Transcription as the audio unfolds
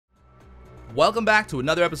Welcome back to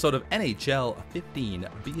another episode of NHL 15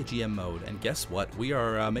 via GM mode. And guess what? We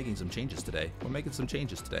are making some changes today. We're making some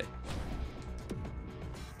changes today.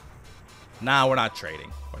 Nah, we're not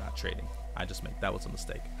trading. We're not trading. That was a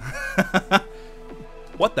mistake.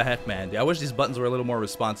 What the heck, man? I wish these buttons were a little more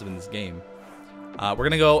responsive in this game. We're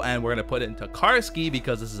going to go and we're going to put it into Karski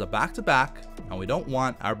because this is a back-to-back. And we don't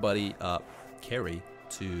want our buddy Carey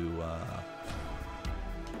to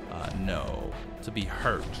be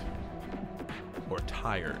hurt or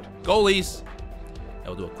tired. Goalies.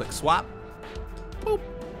 We'll do a quick swap. Boop.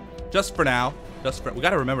 Just for now. We got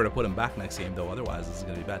to remember to put him back next game, though. Otherwise, this is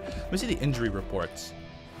going to be bad. Let me see the injury reports.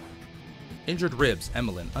 Injured ribs.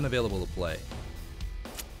 Emmeline. Unavailable to play.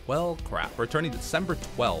 Well, crap. Returning December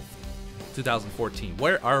 12th, 2014.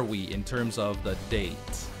 Where are we in terms of the date?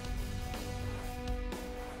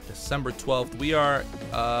 December 12th. We are,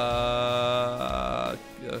 I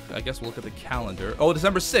guess we'll look at the calendar. Oh,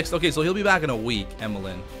 December 6th. Okay, so he'll be back in a week,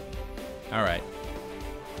 Emmeline. All right.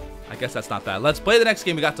 I guess that's not bad. Let's play the next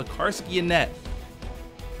game. We got Tokarski in net.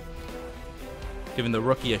 Giving the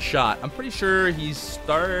rookie a shot. I'm pretty sure he's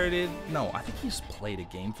started. No, I think he's played a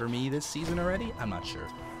game for me this season already. I'm not sure.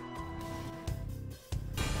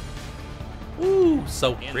 Ooh,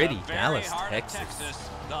 so pretty. Dallas, Texas.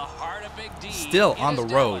 The heart of Big D. Still on the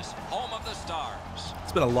road. Home of the Stars.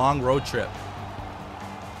 It's been a long road trip.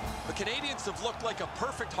 The Canadians have looked like a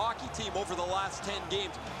perfect hockey team over the last 10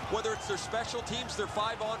 games. Whether it's their special teams, their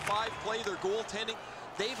 5-on-5 play, their goaltending,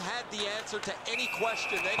 they've had the answer to any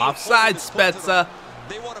question. Offside, Spezza.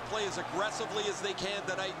 They want to play as aggressively as they can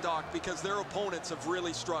tonight, Doc, because their opponents have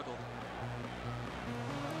really struggled.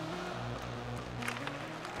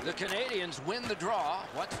 The Canadians win the draw.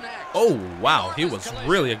 What's next? Oh, wow. He was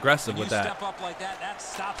really aggressive with that step up like that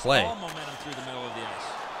stops play. All momentum through the middle of the ice.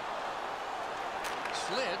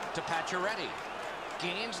 Slid to Pacioretty.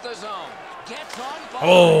 Gains the zone. Gets on ball.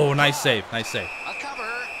 Oh, nice save. Nice save. A cover,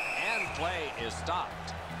 and play is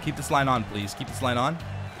stopped. Keep this line on, please. Keep this line on.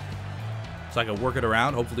 So I can work it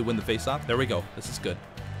around, hopefully win the face-off. There we go. This is good.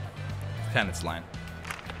 Tennis line.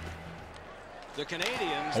 The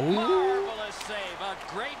Canadians, marvelous save. A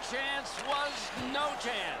great chance was no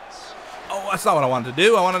chance. Oh, that's not what I wanted to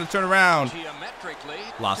do. I wanted to turn around. Geometrically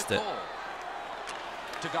lost to it. Cole.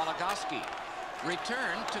 To Goligoski.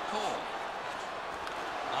 Return to Cole.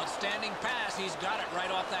 Outstanding pass. He's got it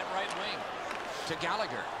right off that right wing. To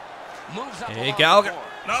Gallagher. Moves up. Hey, Gallagher.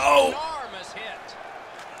 No. Enormous hit.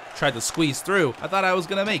 Tried to squeeze through. I thought I was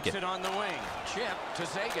going to make it. It on the wing. Chip to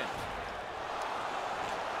Zagan.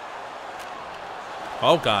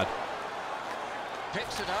 Oh, God.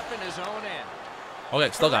 Picks it up in his own end. Okay,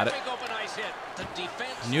 still got it. Open ice hit. The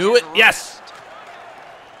defense Knew it. Yes.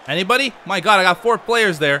 Anybody? My God, I got 4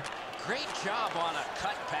 players there. Great job on a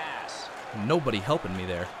cut pass. Nobody helping me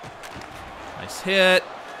there. Nice hit.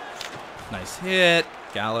 Nice hit.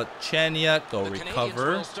 Galchenyuk, go the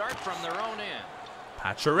recover. Will start from their own end.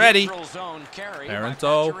 Pacioretty.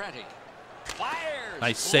 Parento.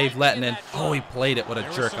 Nice save, Lettinen. Oh, he played it. What a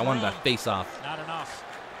jerk. I wanted that face off. Not enough.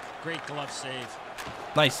 Great glove save.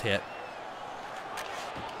 Nice hit.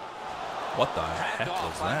 What the heck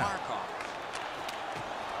was that?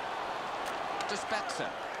 To Spezza.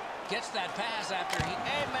 Gets that pass after he. A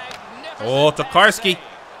magnificent. Oh, Tokarski.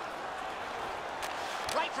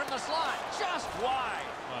 Right from the slot. Just wide.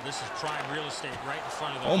 Well, this is prime real estate right in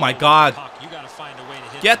front of the Oh, my God. puck. You got to find a way to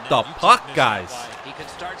hit Get the puck, guys. He could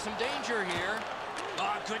start some danger here.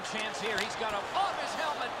 Oh, good chance here. He's got a off his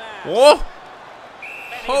helmet mask. Whoa.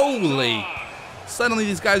 Holy. Suddenly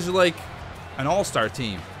these guys are like an all-star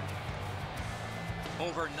team.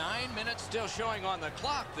 Over 9 minutes still showing on the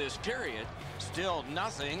clock this period. Still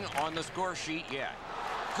nothing on the score sheet yet.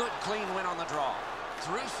 Good clean win on the draw.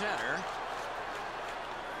 Through center.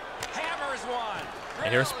 Hammers one.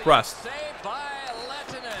 And here's Brust. Saved by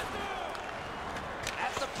Lettinen.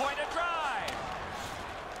 At the point of drive.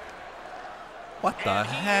 What the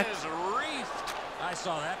heck? He is reefed. I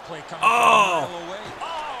saw that play coming Oh. from a mile away.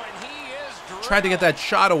 Oh, and he is drilled. Tried to get that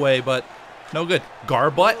shot away, but no good.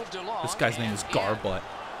 Garbutt? This guy's name is Garbutt.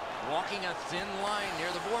 Walking a thin line near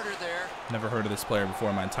the border there. Never heard of this player before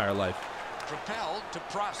in my entire life. Propelled to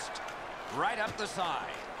Prust. Right up the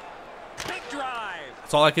side. Big drive.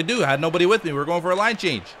 That's all I could do. I had nobody with me. We were going for a line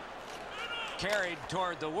change. Carried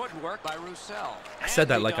toward the woodwork by Roussel. I said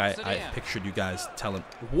that like I I pictured you guys telling.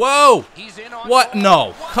 Whoa! He's in on What? goal.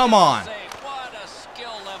 No. What Come a on. save. What a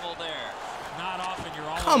skill level there. Not often you're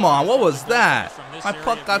all Come on. What was that? from this My area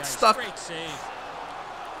puck of got the ice. stuck. Great save.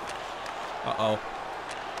 Uh-oh.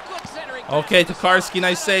 Good centering Okay, pass. Tokarski,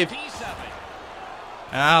 nice save. Piece of it.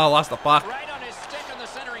 Ah, lost the puck. Right on his stick on the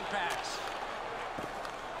centering pass.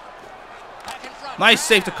 Nice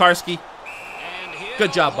save to Karski. And he'll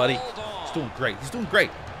Good job, buddy. hold on. He's doing great. He's doing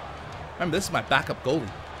great. Remember, this is my backup goalie.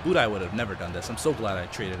 Budai would have never done this. I'm so glad I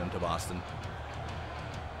traded him to Boston.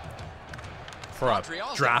 For a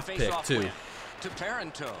Montreal's draft got a pick, face-off too. win to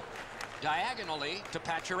Parenteau. Diagonally to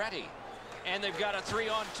Pacioretty. And they've got a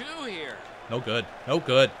 3-on-2 here. No good. No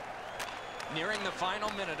good. Nearing the final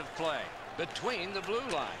minute of play. Between the blue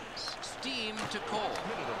lines. Steam to Cole.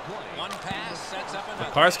 One pass sets up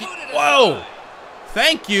another. Karski. Booted Whoa! aside.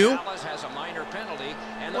 Thank you. Dallas has a minor penalty.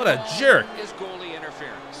 And What the a ball jerk. is goalie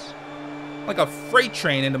interference. Like a freight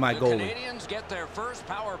train into my The goalie. Canadians get their first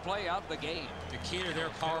power play of the game. The key to their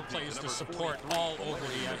power play is the support all over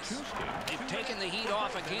the ice. They've taken the heat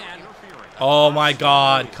off again. Oh my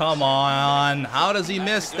God! Come on! How does he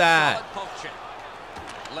miss Good that? solid poke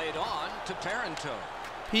check. Laid on to Parenteau.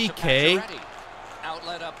 PK. To Pacioretty.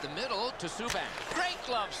 Outlet up the middle to Subban. Great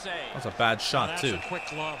glove save. That's a bad shot That's too. a quick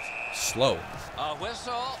glove. Slow. A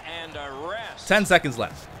whistle and a rest. 10 seconds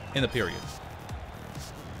left in the period.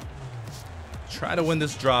 Try to win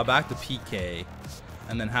this draw back to PK,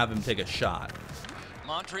 and then have him take a shot.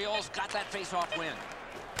 Montreal's got that face-off win.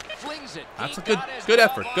 Flings it. That's He a good got his good glove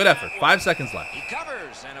effort. on Good that effort. one. 5 seconds left. He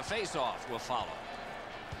covers, and a face-off will follow.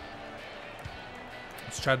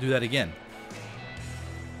 Let's try to do that again.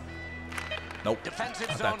 Nope. Defensive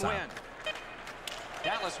Not zone that time. win.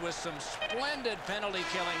 Dallas with some splendid penalty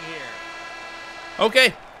killing here.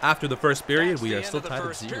 Okay. After the first period, That's we the are end still of the tied at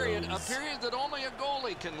first period, zeros. a period that only a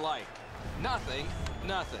goalie can like. Nothing,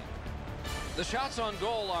 nothing. The shots on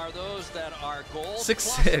goal are those that are goals, 6-6.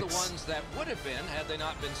 plus the ones that would have been had they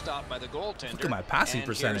not been stopped by the goaltender. Look at my passing And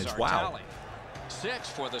here's percentage. our Wow. tally. 6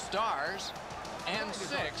 for the Stars and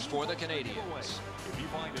 6 for the Canadians. If you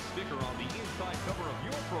find a sticker on the inside cover of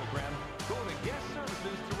your program, go to Guest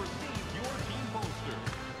Services to receive your team poster.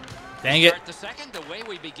 Dang it. Start the second the way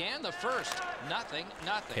we began the first. Nothing,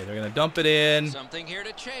 nothing. Okay, they're going to dump it in. Something here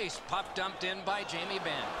to chase. Puck dumped in by Jamie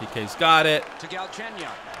Benn. PK's got it. To Galchenyuk.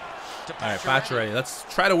 To All right, Pacioretty. Pacioretty. Let's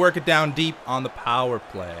try to work it down deep on the power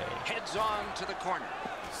play. Heads on to the corner.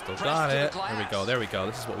 Still Press got to the it. There we glass. go. There we go.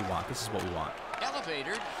 This is what we want. This is what we want.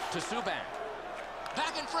 Elevator to Subban.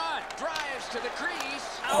 Back in front. Drives to the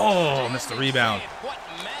crease. Oh, missed the Outstanding rebound. save. What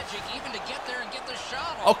magic even to get there and get the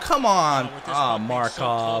shot Oh, off. come on. With this Ah, one being so Markov.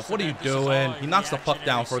 close What to are you net, this is doing? all He knocks the puck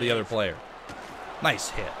down for the reactionary other player. Nice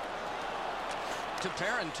hit. To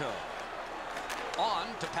Parenteau. On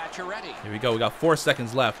to Pacioretty. Here we go. We got 4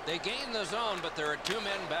 seconds left. They gain the zone, but there are 2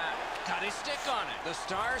 men back. Got his stick on it. The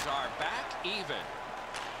Stars are back even.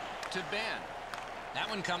 To Ben. That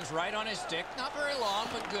one comes right on his stick. Not very long,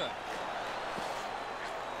 but good.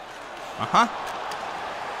 Uh-huh.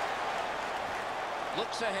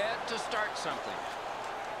 Looks ahead to start something.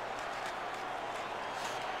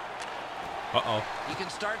 Uh-oh. He can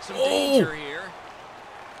start some Oh! danger here.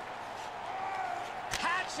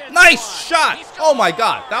 Hatchets Nice one. shot. He Oh, my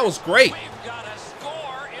God. scores. That was great. We've got a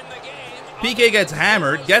score in the game. PK gets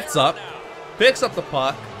hammered, gets up, Now. picks up the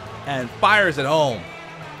puck, and fires it home.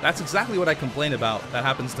 That's exactly what I complain about. That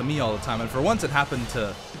happens to me all the time. And for once, it happened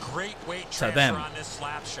to Great weight To transfer them. on this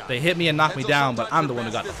slap shot. They hit me and knocked me Enzo, down, but sometimes I'm the one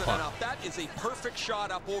who got best the isn't puck. enough. That is a perfect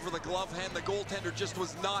shot up over the glove hand. The goaltender just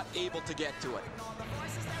was not able to get to it.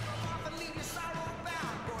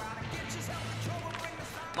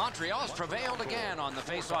 Montreal's prevailed again on the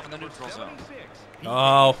faceoff in the neutral zone. 76.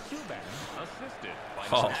 Oh. Subban assisted by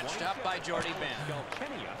Oh. number Snatched up by Jordy Ben.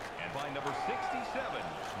 Galchenyuk and by number 67.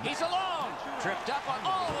 He's alone. Tripped up on.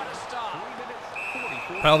 Oh, what a stop. 3 minutes,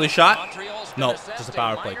 44 Penalty shot? Montreal's No, been assessed just a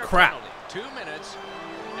power play. minor Crap. penalty. 2 minutes,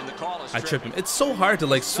 and the call is I tripped tripping. him. It's so hard to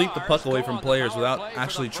like sweep the puck Stars away go from on the players power without play for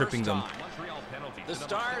actually the tripping first them. time. Montreal penalty. The to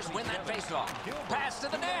number Stars win that 77, faceoff. Gilbert. Pass to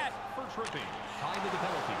the net. For tripping. Tied to the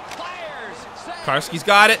penalty. Fires. Save. Karski's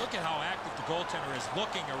got it. Look at how active the goaltender is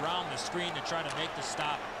looking around the screen to try to make the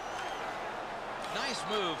stop. Nice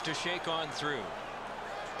move to shake on through.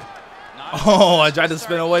 Oh, I tried to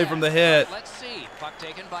spin away from the hit. Let's see. Puck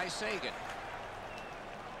taken by Sagan.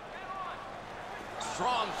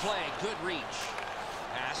 Strong play. Good reach.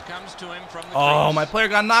 Pass comes to him from the Oh, crease. my player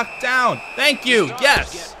got knocked down. Thank you. Stars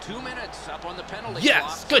Yes. Get 2 minutes up on the penalty Yes.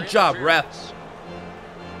 clock Good for job, interference. refs.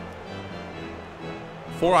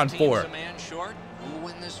 4 on 4. Team's a man short. Who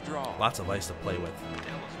win this draw? Lots of ice to play with.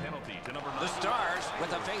 Dallas penalty to number The 9. Stars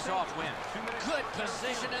with a face-off win. Good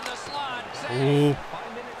position in the slot. Save. Ooh. 5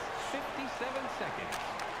 minutes, 57 seconds.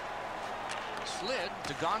 Slid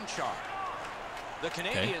to Gonchar. The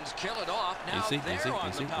Canadians kill it off. Now Easy, they're easy, on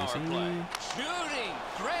easy, the power easy. play. Shooting.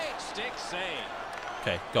 Great stick save.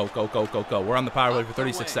 Okay, go, go, go, go, go. We're on the power play for Up the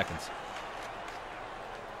 36 wing. seconds.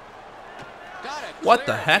 Got it. What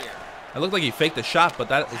the cleared heck? here. It looked like he faked the shot, but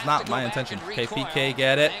that is not my intention. Okay, PK,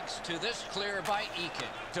 get it. Thanks to this clear by Eakin.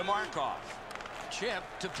 To Markov. Chip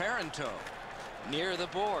to Parenteau. Near the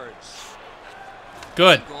boards.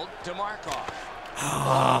 Good. To Markov.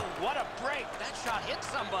 Oh, what a break. That shot hit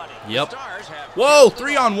somebody. Yep. Whoa,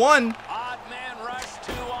 3-on-1. Odd man rush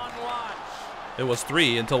 2-on-1. It was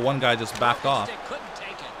 3 until one guy just backed off. Couldn't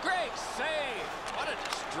take it. Great save. What a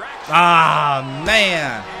distraction. Ah,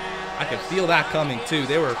 man. I could feel that coming too.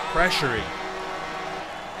 They were pressuring.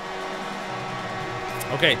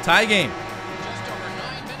 Okay, tie game. Just over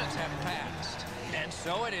 9 minutes have passed. And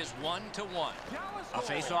so it is 1-1. A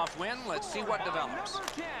face-off win. Let's see what develops.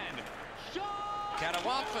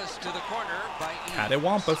 Catawampas to the corner by Eads.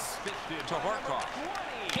 Catawampas. To Horkoff.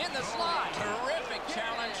 In the slot. Terrific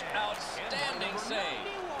challenge. Outstanding save.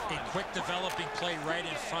 A quick developing play right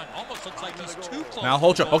in front. Almost looks like he's too close. Now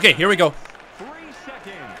Holtrup. Okay, here we go. 3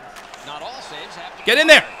 seconds. Not all saves have to Get in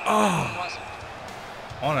there. Oh.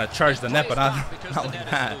 I want to charge the net, but not like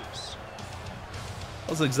that. That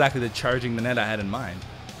was exactly the charging the net I had in mind.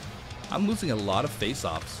 I'm losing a lot of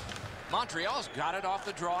face-offs. Montreal's got it off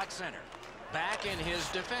the draw at center. Back in his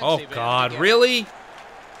defensive Oh, end God. again. Really?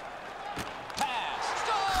 Pass.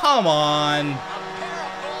 Stop. Come on. A pair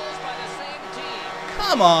of goals by the same team.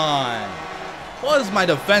 Come on. What is my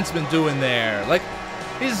defenseman doing there? Like,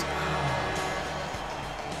 he's...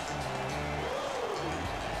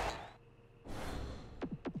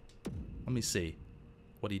 Let me see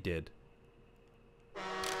what he did.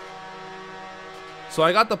 So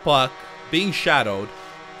I got the puck, being shadowed.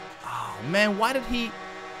 Oh, man, why did he...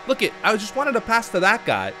 Look it, I just wanted to pass to that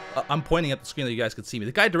guy. I'm pointing at the screen that you guys could see me.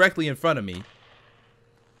 The guy directly in front of me.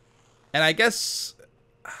 And I guess...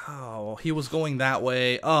 Oh, he was going that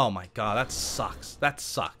way. Oh, my God, that sucks. That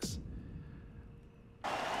sucks.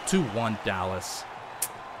 2-1 Dallas.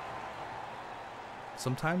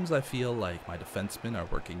 Sometimes I feel like my defensemen are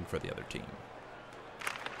working for the other team.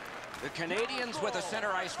 The Canadians with a center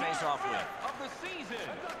ice face-off win.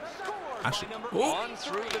 Actually, On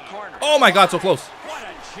through the corner. oh my God, so close. What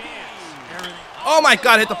a chance. Oh my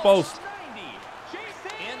God, hit the post.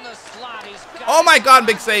 In the slot, he's got Oh my God,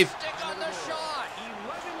 big save. stick on the shot.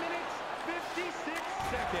 11 minutes, 56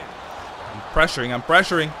 seconds. I'm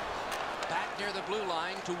pressuring. Back near the blue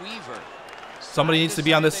line to Weaver. Somebody Side needs to to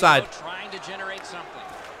be on this they side. go, trying to generate something.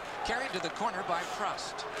 Carried to the corner by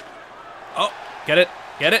Prust. Oh, get it.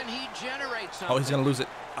 Get it. And he generates something. Oh, he's going to lose it.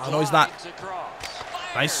 Oh, no, he's not. Glides across.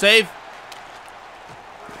 Nice Fired. save.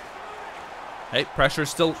 Hey, pressure's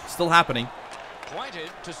still happening. Pointed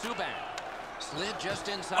to Subban. Slid just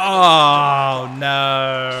inside. Oh,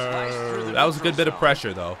 Sliced through no. the That was a good bit of neutral zone.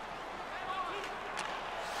 pressure, though.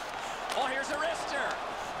 Oh, here's a wrister.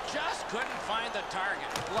 Just couldn't find the target.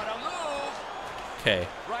 What a move. Okay.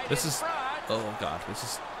 Right This in is... front. Oh, God. This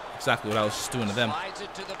is exactly what I was just doing to them. Slides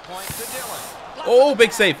it to the point to Dylan. Blocked Oh, the big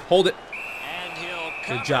pass. save. Hold it. And he'll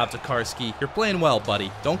Good cover. job, Tokarski. You're playing well, buddy.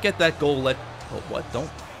 Don't get that goal let... Oh, what? Don't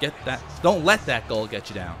let that goal get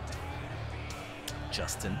you down.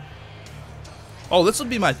 Justin. Oh, this would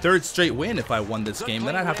be my 3rd straight win if I won this game.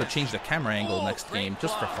 Then I'd have to change the camera angle next game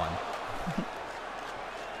just for fun.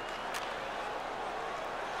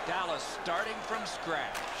 Dallas starting from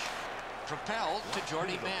scratch. Propelled to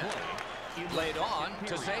Jordy Mann. Laid on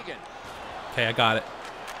to Sagan. Okay, I got it.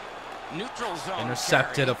 Neutral zone.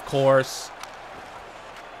 Intercepted, carry. of course.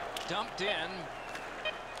 Dumped in.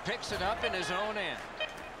 Picks it up in his own end.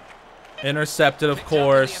 Intercepted, of Picked up in the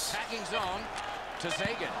course. attacking zone to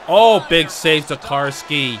Sagan. Oh, big save,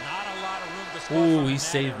 Tokarski. Not a lot of room to score Ooh, from he that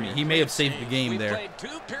saved me. area. He may have saved the game We've there. played 2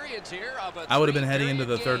 periods here of a I would have been heading into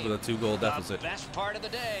the 3-period 3rd with a game. 2-goal The deficit. best part of the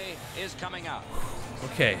day is coming up.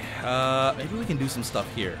 Okay, maybe we can do some stuff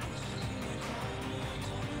here.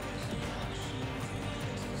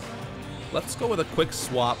 Let's go with a quick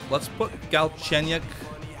swap. Let's put Galchenyuk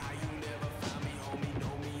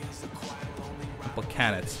and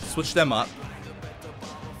Buchanan. Switch them up.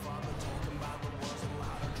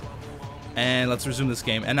 And let's resume this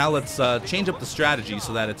game. And now let's change up the strategy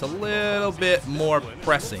so that it's a little bit more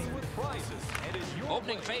pressing.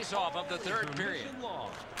 Opening face-off of the 3rd period.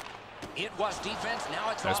 It was defense,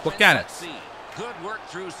 now it's There's offense. Buchanan. Let's see. Good work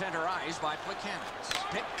through center ice by Buchanan.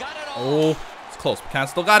 Pick got it all. Oh, it's close. Buchanan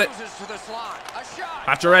still got it. Loses to the slot. A shot.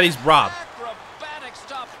 Pacioretty's robbed. Acrobatic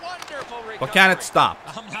stuff. Wonderful recovery. Buchanan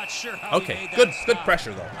stopped. I'm not sure how he Okay, made that good stop.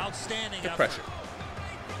 pressure though. Outstanding Good effort. pressure.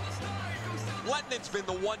 Letton's been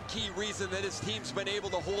the one key reason that his team's been able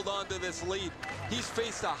to hold on to this lead. He's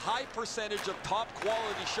faced a high percentage of top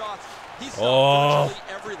quality shots. He's done virtually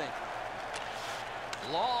everything.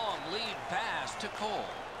 Long lead pass to Cole.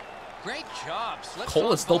 Great job. Slips Cole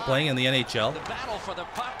on is still block. playing in the NHL. The battle for the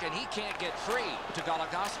puck, and he can't get free to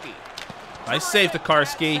Goligoski. Nice save to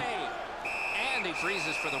Karski. And he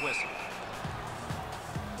freezes for the whistle.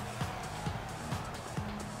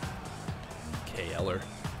 Okay, Eller.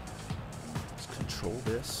 Let's control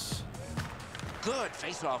this. Good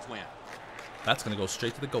face-off win. That's going to go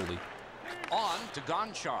straight to the goalie. On to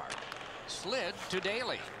Gonchar. Slid to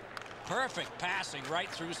Daly. Perfect passing right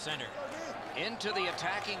through center. Into the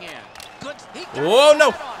attacking end. Good. He got Oh, no.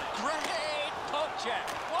 on it. Great poke check.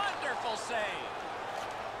 Wonderful save.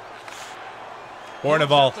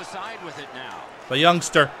 Borneval, Moves up the side with it now. the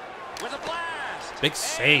youngster. With a blast. Big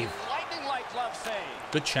save. Lightning-like glove save.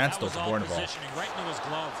 Good chance, That though, was for all Borneval. positioning right into his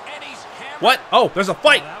glove. And he's hammered. What? Oh, there's a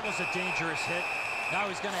fight. Oh, that was a dangerous hit. Now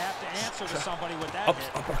he's going to have to answer to somebody with that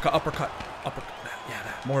hit. Uppercut. Yeah,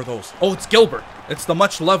 that. More of those. Oh, it's Gilbert. It's the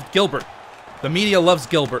much-loved Gilbert. The media loves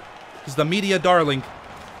Gilbert. He's the media darling.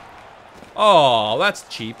 Oh, that's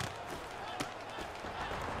cheap.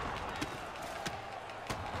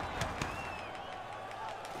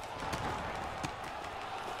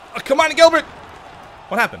 Oh, come on, Gilbert.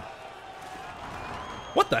 What happened?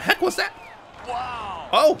 What the heck was that? Wow.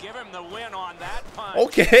 Oh. Give him the win on that punch.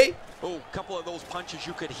 Okay. Oh, a couple of those punches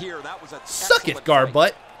you could hear. That was a Suck it, excellent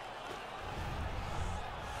Garbutt.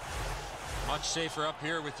 Much safer up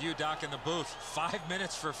here with you, Doc, in the booth. 5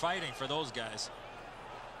 minutes for fighting for those guys.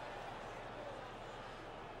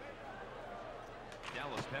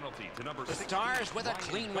 Dallas penalty to number The 16. Stars with a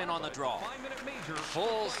clean win on the draw. 5-minute major.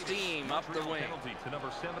 Full steam up the wing. Penalty to number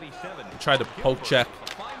 77. Tried to poke check.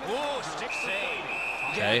 Ooh, stick save.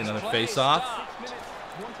 Okay, Gets another play face-off. stopped.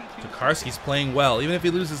 Tokarski's playing well. Even if he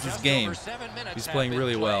loses this Just game, over 7 minutes he's have playing been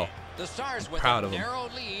really played. well. The Stars with proud a of him. narrow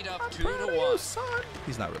lead of I'm 2 proud to of you, 1. son.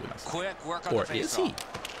 He's not really my son. Quick work on Or the is face-off.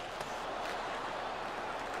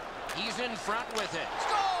 he? He's in front with it.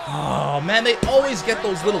 Oh, man, they always get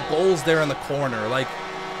those little goals there in the corner. Like,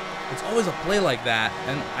 it's always a play like that,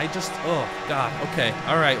 and I just, oh, God. Okay,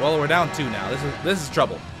 all right, well, we're down 2 now. This is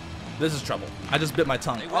trouble. This is trouble. I just bit my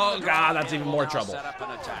tongue. They win Oh, the God, draw that's and even will more now trouble. set up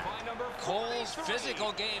an attack. Cole's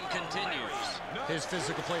physical game continues. His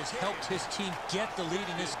physical play has helped his team get the lead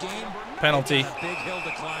in this game. Penalty. A big hill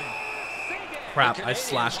to climb. Crap, The I Canadians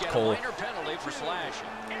slashed get a Cole. minor penalty for slashing.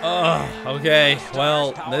 Okay,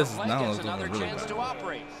 well, Power this is play now gets looking another really chance bad. to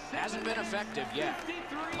operate. Hasn't been effective yet.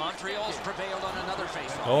 Montreal's prevailed on another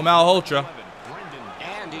faceoff. Oh, Malhotra.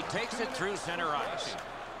 And he takes it through center ice.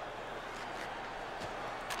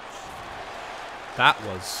 That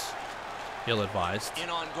was ill-advised. In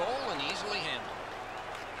on goal and easily handled.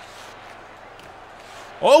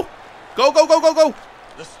 Oh! Go, go, go, go, go!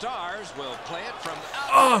 The Stars will play it from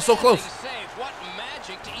Oh, so close. Save. What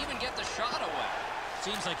magic to even get the shot away.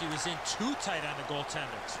 Seems like he was in too tight on the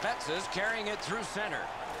goaltender. Spezza's carrying it through center.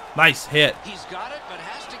 Nice hit. He's got it, but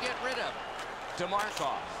has to get rid of it. To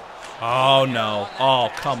Markov. Oh, no.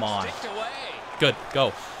 Oh, come on. Sticked away. Good,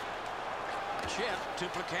 go. Chip to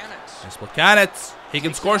Plekanec. Nice Plekanec. He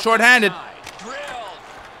can score shorthanded. Drilled.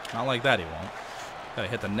 Not like that, he won't. Gotta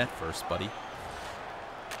hit the net first, buddy.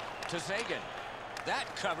 To Sagan. That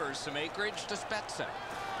covers some acreage to Spezza.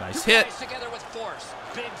 Nice Two hit. guys together with force.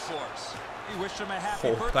 Big force. He wished him a happy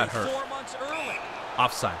Oh, birthday that hurt. 4 months early.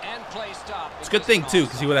 Offside. And play stop. It's a good thing, too,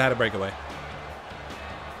 because he would have had a breakaway.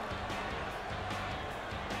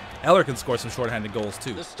 Eller can score some shorthanded goals,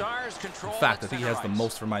 too. The Stars control In fact, I at think he has center the ice.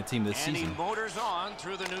 most for my team this And season. he motors on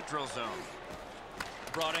through the neutral zone.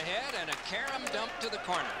 Brought ahead and a carom dump to the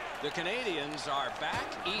corner. The Canadians are back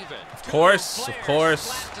even. Of course, of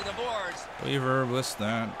course. Flat to the boards. Weaver, missed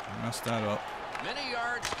that up. Many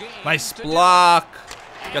yards gained. Nice to do block.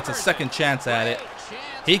 it. Gets a second chance at it. Great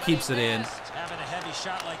chance, He but keeps it in. missed. Having a heavy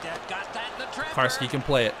shot like that. Got that in the trapper. Karski can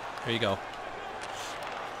play it. Here you go.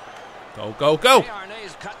 Go, go, go.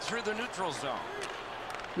 Desharnais cut through the neutral zone.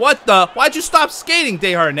 What the? Why'd you stop skating,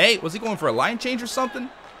 Desharnais? Was he going for a line change or something?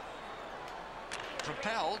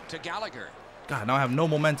 Propelled to Gallagher. God, now I have no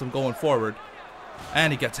momentum going forward.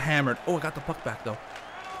 And he gets hammered. Oh, I got the puck back, though.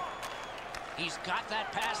 He's got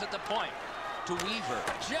that pass at the point. To Weaver.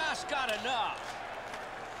 Just got enough.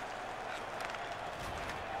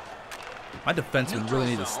 My defensemen really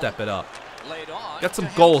need to step it up. Laid on Get some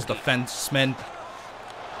to goals, Hemsky. defensemen.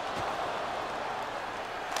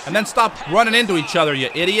 And then stop running into each other, you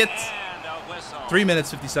idiots. And a whistle. 3 minutes,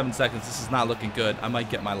 57 seconds. This is not looking good. I might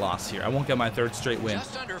get my loss here. I won't get my third straight win.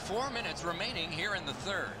 Just under 4 minutes remaining here in the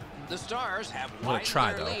third. The Stars have I'm gonna widened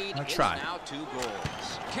try, their though. lead. I'm gonna It's try. now 2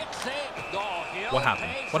 goals. Kick save. Oh, he'll What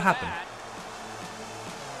happened? pay What for happened? that.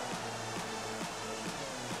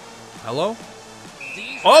 Hello?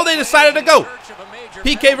 These Oh, they decided to go. search of a major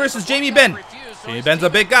PK penalty, versus but Jamie one Benn. guy refused Jamie Benn's a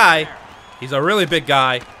big guy. He's a really big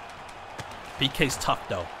guy. PK's tough,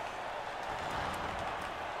 though.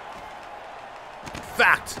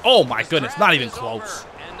 Fact. Oh, my goodness. Not even close.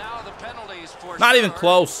 And now the penalties for Not even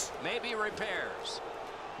close. maybe repairs.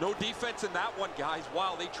 No defense in that one, guys.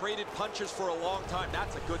 Wow, they traded punches for a long time.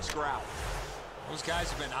 That's a good scrap. Those guys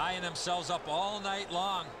have been eyeing themselves up all night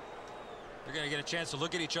long. They're going to get a chance to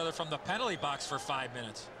look at each other from the penalty box for 5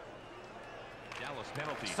 minutes.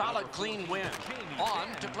 Solid, clean win. On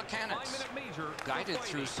to Plekanec. Guided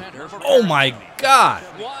through center. Oh, my God.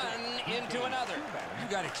 One into another. You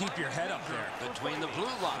got to keep your head up there. Between the blue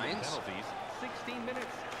lines. 16 minutes,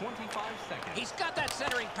 25 seconds. He's got that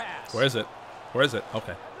centering pass. Where is it? Where is it?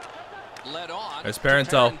 Okay. Led on. There's to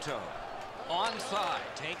Parento. Onside.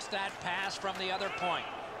 Takes that pass from the other point.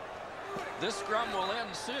 This scrum will end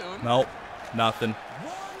soon. Nope. Nothing.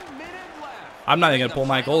 1 minute left. I'm not even going to pull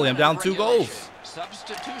my goalie. I'm down 2 goals.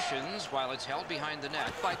 Substitutions while it's held behind the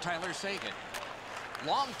net by Tyler Seguin.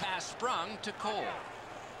 Long pass sprung to Cole.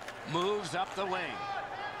 Moves up the wing.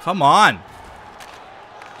 Come on.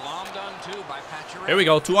 Glommed on 2 by Pacioretty. Here we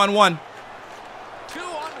go. 2-on-1.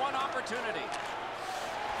 2-on-1 opportunity.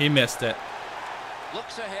 He missed it.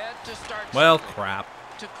 Looks ahead to start. Well, Seguin. crap.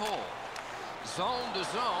 To Cole. Zone to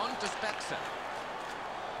zone to Spezza.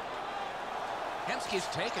 Hemsky's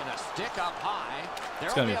taken a stick up high.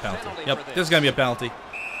 It's going to be a penalty. Yep, this is going to be a penalty.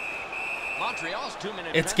 Montreal's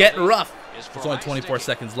 2-minute It's penalty getting rough. is for There's only ice 24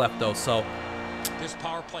 sticking. seconds left, though, so. This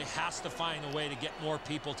power play has to find a way to get more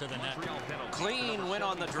people to the net. Clean win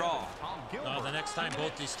on the draw. The next time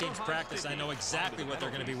both these teams practice, I know exactly what they're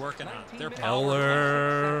going to be working on. Their power.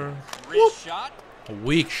 Eller. Wrist shot A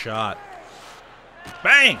weak shot.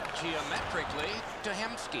 Bang! geometrically to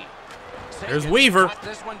Hemsky. There's Seguin Weaver. caught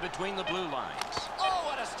this one between the blue lines. Oh,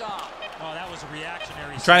 what a stop. Oh, that was a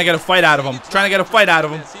reactionary. Trying to get a fight out of him. Trying to get a fight out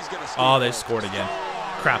of him. He's gonna Oh, they scored again.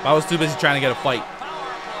 Crap, I was too busy trying to get a fight.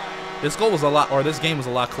 This goal was a lot, or this game was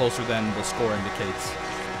a lot closer than the score indicates.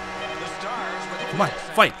 The Stars with a Come on, chance.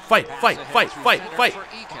 fight, fight, fight, Pass fight, ahead through fight, center fight. for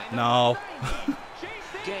Eakin. No.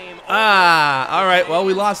 Game over. All right, well,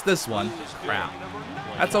 we lost this one. Crap.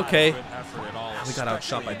 That's okay. Effort at all, We got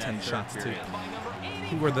outshot by especially 10 in that shots, third too. period.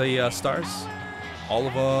 Who were the Stars? All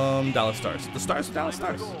of them Dallas Stars. The Stars are Dallas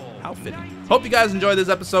Stars. How fitting. Hope you guys enjoyed this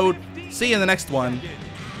episode. See you in the next one.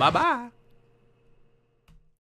 Bye-bye.